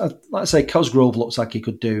new ones. Like I say, Cosgrove looks like he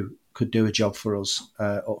could do could do a job for us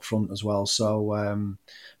up front as well. So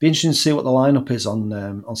be interesting to see what the lineup is on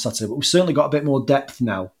Saturday. But we've certainly got a bit more depth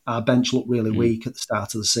now. Our bench looked really weak at the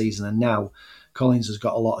start of the season, and now Collins has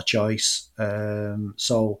got a lot of choice.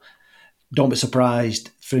 So don't be surprised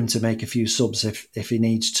for him to make a few subs if he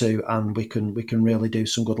needs to, and we can really do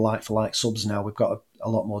some good like-for-like subs now. We've got a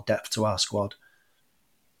lot more depth to our squad.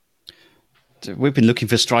 We've been looking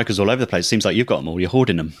for strikers all over the place. Seems like you've got them all. You're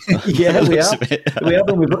hoarding them. Yeah, we have. We have,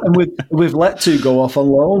 and we've let two go off on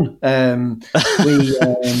loan.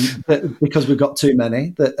 Because we've got too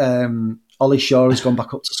many. That Ollie Shaw has gone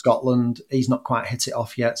back up to Scotland. He's not quite hit it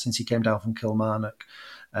off yet since he came down from Kilmarnock.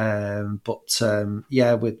 We've got two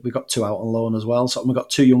out on loan as well. So we've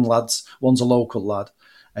got two young lads. One's a local lad,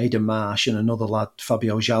 Aidan Marsh, and another lad,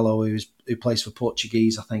 Fabio Jallo, who plays for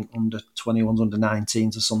Portuguese, I think, under 21s, under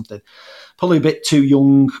 19s or something. Probably a bit too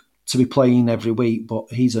young to be playing every week, but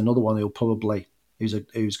he's another one who's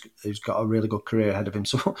got a really good career ahead of him.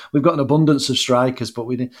 So we've got an abundance of strikers, but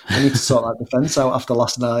we need to sort that defence out after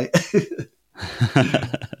last night.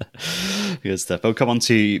 Good stuff. We'll come on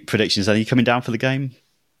to predictions. Are you coming down for the game?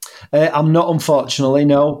 I'm not, unfortunately,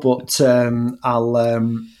 no, but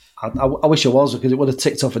I wish I was, because it would have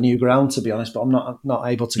ticked off a new ground, to be honest, but I'm not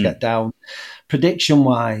able to get down.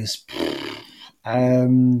 Prediction-wise, I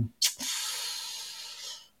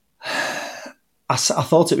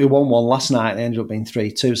thought it'd be 1-1 last night and it ended up being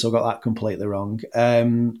 3-2, so I got that completely wrong.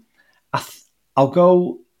 I'll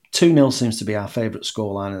go 2-0 seems to be our favourite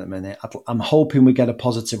scoreline at the minute. I'm hoping we get a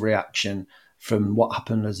positive reaction from what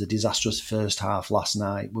happened as a disastrous first half last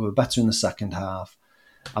night. We were better in the second half.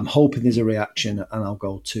 I'm hoping there's a reaction, and I'll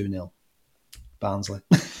go 2-0 Barnsley.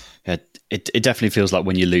 Yeah, it definitely feels like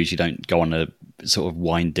when you lose, you don't go on a sort of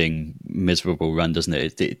winding, miserable run, doesn't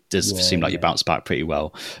it? It does seem like you bounce back pretty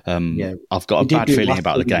well. I've got a bad feeling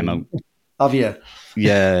about the game. Have you?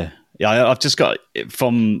 Yeah. Yeah, I've just got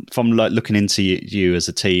from like looking into you as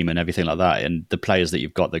a team and everything like that, and the players that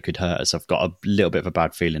you've got that could hurt us. I've got a little bit of a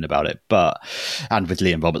bad feeling about it, and with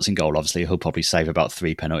Liam Roberts in goal, obviously he'll probably save about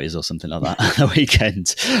 3 penalties or something like that on the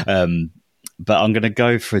weekend. But I'm going to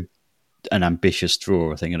go for an ambitious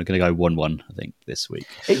draw. I think I'm going to go 1-1. I think this week.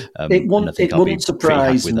 It wouldn't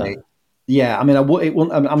surprise me. Yeah, I mean,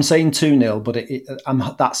 I'm saying 2-0, but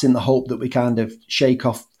that's in the hope that we kind of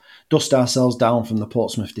dust ourselves down from the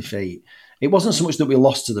Portsmouth defeat. It wasn't so much that we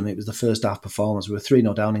lost to them, it was the first half performance. We were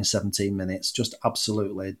 3-0 down in 17 minutes, just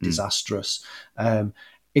absolutely disastrous.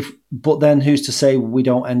 But then who's to say we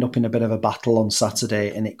don't end up in a bit of a battle on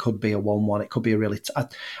Saturday and it could be a 1-1. It could be a really...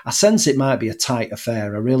 I sense it might be a tight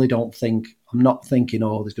affair. I really don't think... I'm not thinking,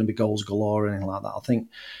 there's going to be goals galore or anything like that. I think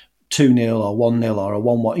 2-0 or 1-0 or a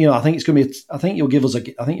 1-1. I think it's going to be... I think you'll give us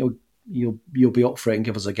a... I think you'll be up for it and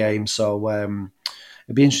give us a game. So...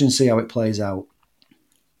 it'd be interesting to see how it plays out.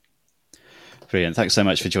 Brilliant. Thanks so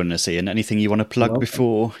much for joining us, Ian. Anything you want to plug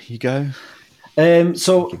before you go?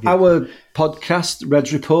 So our podcast,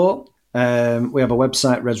 Reds Report, we have a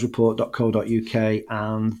website, redsreport.co.uk,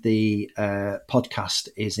 and the podcast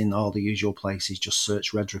is in all the usual places. Just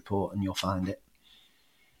search Reds Report and you'll find it.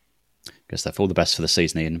 Good stuff. All the best for the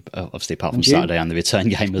season, Ian. Obviously, apart from Saturday and the return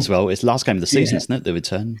game as well. It's the last game of the season, isn't it? The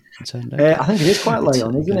return day. I think it is quite late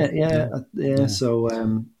on, isn't it? Yeah. So,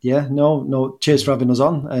 no. Cheers for having us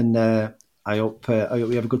on, and I hope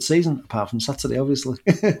we have a good season. Apart from Saturday, obviously.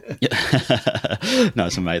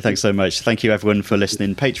 Nice one, mate. Thanks so much. Thank you, everyone, for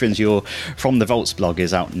listening. Patrons, your From the Vaults blog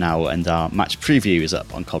is out now, and our match preview is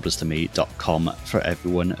up on cobblerstome.com for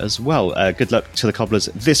everyone as well. Good luck to the Cobblers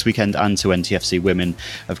this weekend and to NTFC women,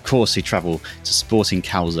 of course, who travel to Sporting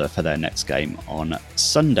Cowser for their next game on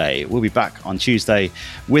Sunday. We'll be back on Tuesday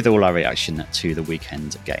with all our reaction to the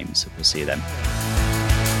weekend games. We'll see you then.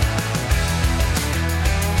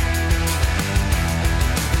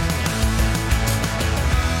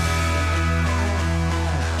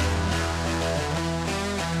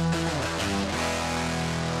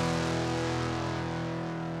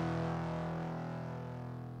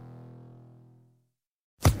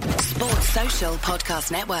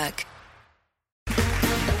 Podcast Network.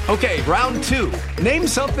 Okay, round 2. Name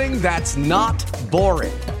something that's not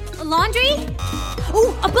boring. A laundry?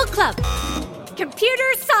 Ooh, a book club.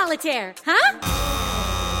 Computer solitaire,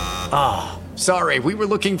 huh? Sorry, we were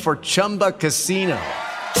looking for Chumba Casino.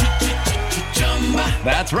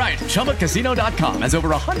 That's right, ChumbaCasino.com has over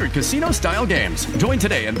 100 casino-style games. Join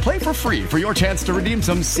today and play for free for your chance to redeem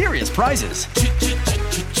some serious prizes.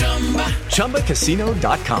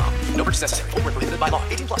 ChumbaCasino.com. No purchase necessary. Void where prohibited by law.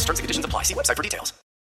 18+ terms and conditions apply. See website for details.